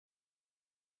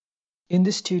In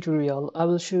this tutorial, I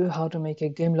will show you how to make a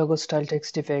game logo style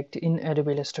text effect in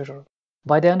Adobe Illustrator.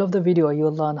 By the end of the video, you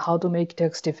will learn how to make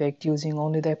text effect using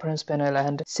only the appearance panel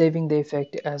and saving the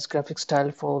effect as graphic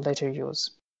style for later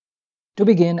use. To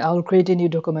begin, I will create a new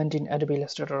document in Adobe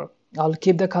Illustrator. I'll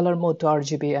keep the color mode to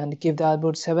RGB and give the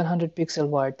output 700 pixel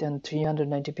width and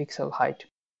 390 pixel height.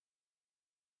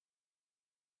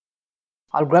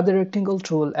 I'll grab the rectangle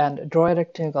tool and draw a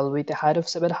rectangle with a height of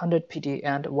 700 pt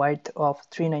and width of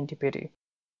 390 pt.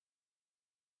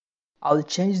 I'll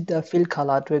change the fill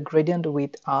color to a gradient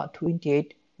with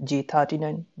R28,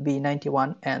 G39,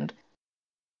 B91 and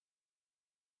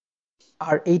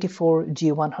R84,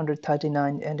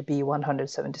 G139 and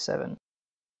B177.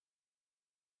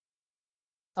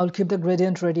 I'll keep the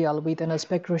gradient radial with an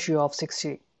aspect ratio of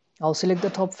 60. I'll select the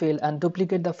top fill and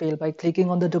duplicate the fill by clicking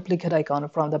on the duplicate icon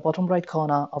from the bottom right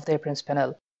corner of the appearance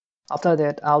panel. After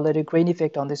that, I'll add a grain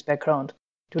effect on this background.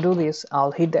 To do this,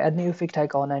 I'll hit the Add New Effect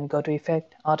icon and go to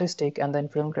Effect, Artistic and then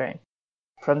Film Grain.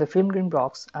 From the Film Grain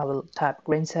box, I will tap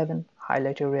Grain 7,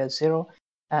 Highlight Area 0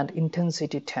 and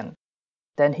Intensity 10.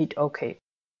 Then hit OK.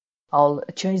 I'll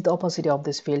change the opacity of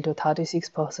this fill to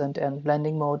 36% and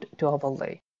Blending Mode to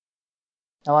Overlay.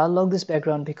 Now I'll lock this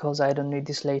background because I don't need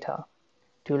this later.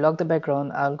 To lock the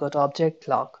background, I'll go to Object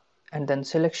Lock and then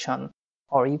Selection,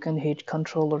 or you can hit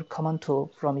Ctrl or Command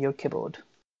tool from your keyboard.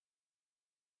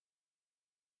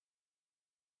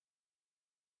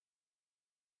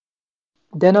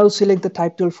 Then I'll select the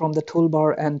Type tool from the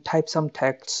toolbar and type some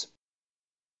text.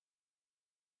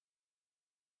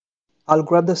 I'll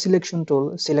grab the Selection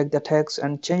tool, select the text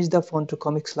and change the font to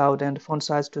Comic Cloud and font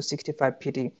size to 65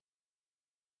 pt.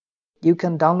 You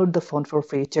can download the font for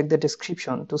free. Check the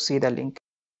description to see the link.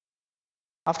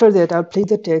 After that, I'll place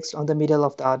the text on the middle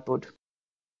of the output.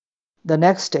 The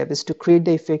next step is to create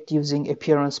the effect using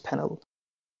Appearance panel.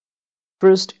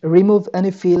 First, remove any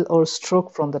fill or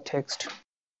stroke from the text.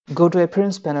 Go to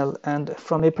Appearance panel and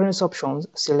from Appearance options,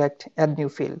 select Add New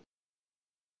Fill.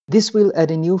 This will add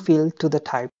a new fill to the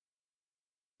type.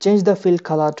 Change the fill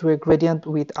color to a gradient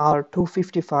with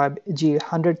R255,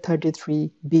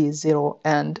 G133, B0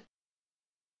 and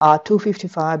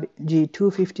R255,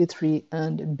 G253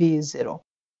 and B0.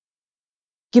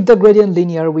 Keep the gradient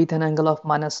linear with an angle of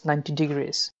 -90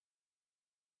 degrees.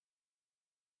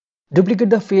 Duplicate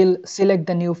the fill, select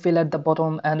the new fill at the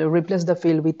bottom and replace the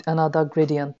fill with another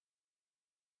gradient.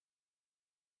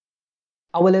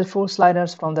 I will add 4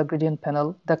 sliders from the gradient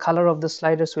panel. The color of the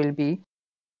sliders will be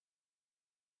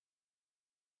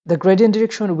the gradient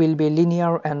direction will be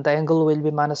linear and the angle will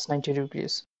be -90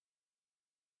 degrees.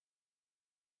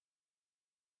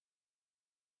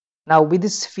 Now with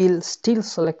this fill still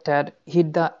selected,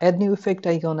 hit the Add New Effect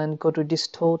icon and go to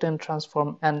Distort and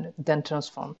Transform and then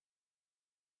Transform.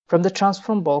 From the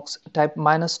Transform box, type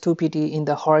 -2 pt in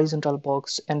the horizontal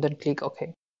box and then click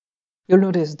OK. You'll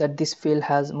notice that this fill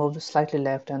has moved slightly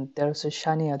left and there's a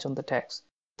shiny edge on the text.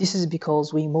 This is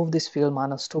because we moved this fill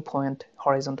 -2 point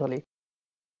horizontally.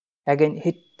 Again,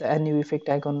 hit the Add New Effect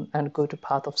icon and go to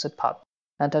Path Offset Path.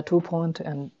 Enter 2 point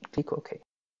and click OK.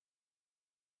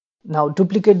 Now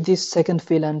duplicate this second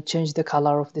fill and change the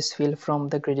color of this fill from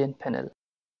the gradient panel.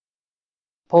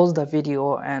 Pause the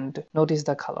video and notice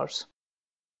the colors.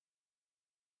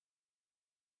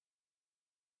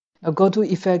 Now go to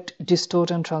Effect,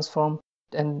 Distort and Transform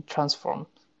and Transform.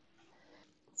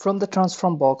 From the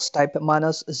Transform box, type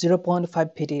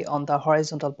 -0.5 pt on the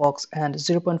horizontal box and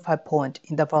 0.5 point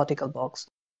in the vertical box.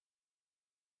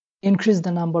 Increase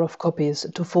the number of copies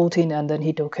to 14 and then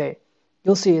hit OK.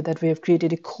 You'll see that we have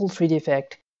created a cool 3D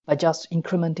effect by just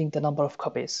incrementing the number of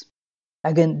copies.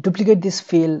 Again, duplicate this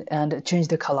fill and change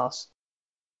the colors.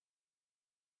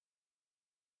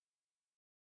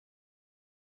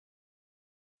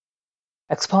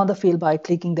 Expand the fill by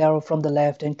clicking the arrow from the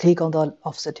left and click on the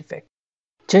offset effect.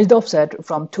 Change the offset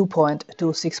from 2 point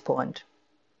to 6 point.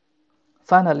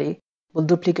 Finally, we'll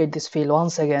duplicate this fill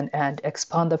once again and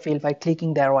expand the fill by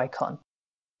clicking the arrow icon.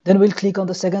 Then we'll click on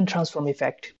the second transform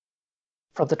effect.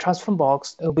 From the transform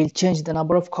box, we'll change the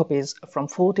number of copies from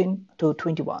 14 to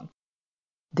 21.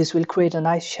 This will create a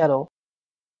nice shadow.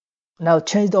 Now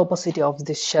change the opacity of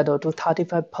this shadow to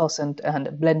 35%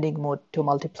 and blending mode to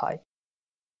multiply.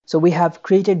 So we have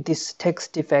created this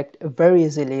text effect very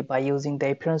easily by using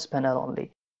the appearance panel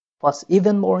only. What's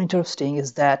even more interesting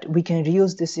is that we can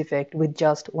reuse this effect with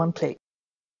just one click.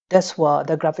 That's where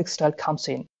the graphic style comes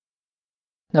in.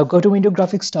 Now go to Window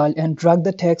Graphic Style and drag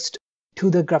the text to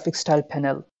the graphic style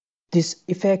panel. This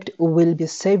effect will be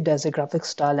saved as a graphic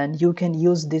style and you can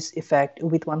use this effect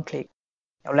with one click.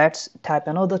 Now let's type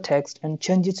another text and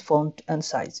change its font and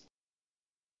size.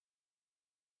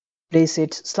 Place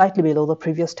it slightly below the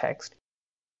previous text.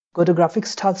 Go to Graphic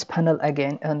Styles panel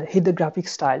again and hit the graphic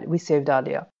style we saved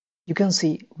earlier. You can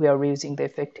see we are reusing the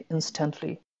effect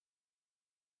instantly.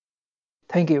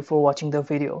 Thank you for watching the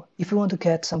video. If you want to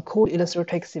get some cool Illustrator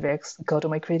text effects, go to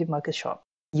my Creative Market shop.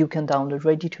 You can download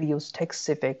ready-to-use text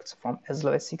effects from as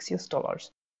low as $6.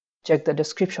 Check the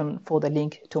description for the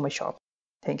link to my shop.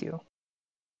 Thank you.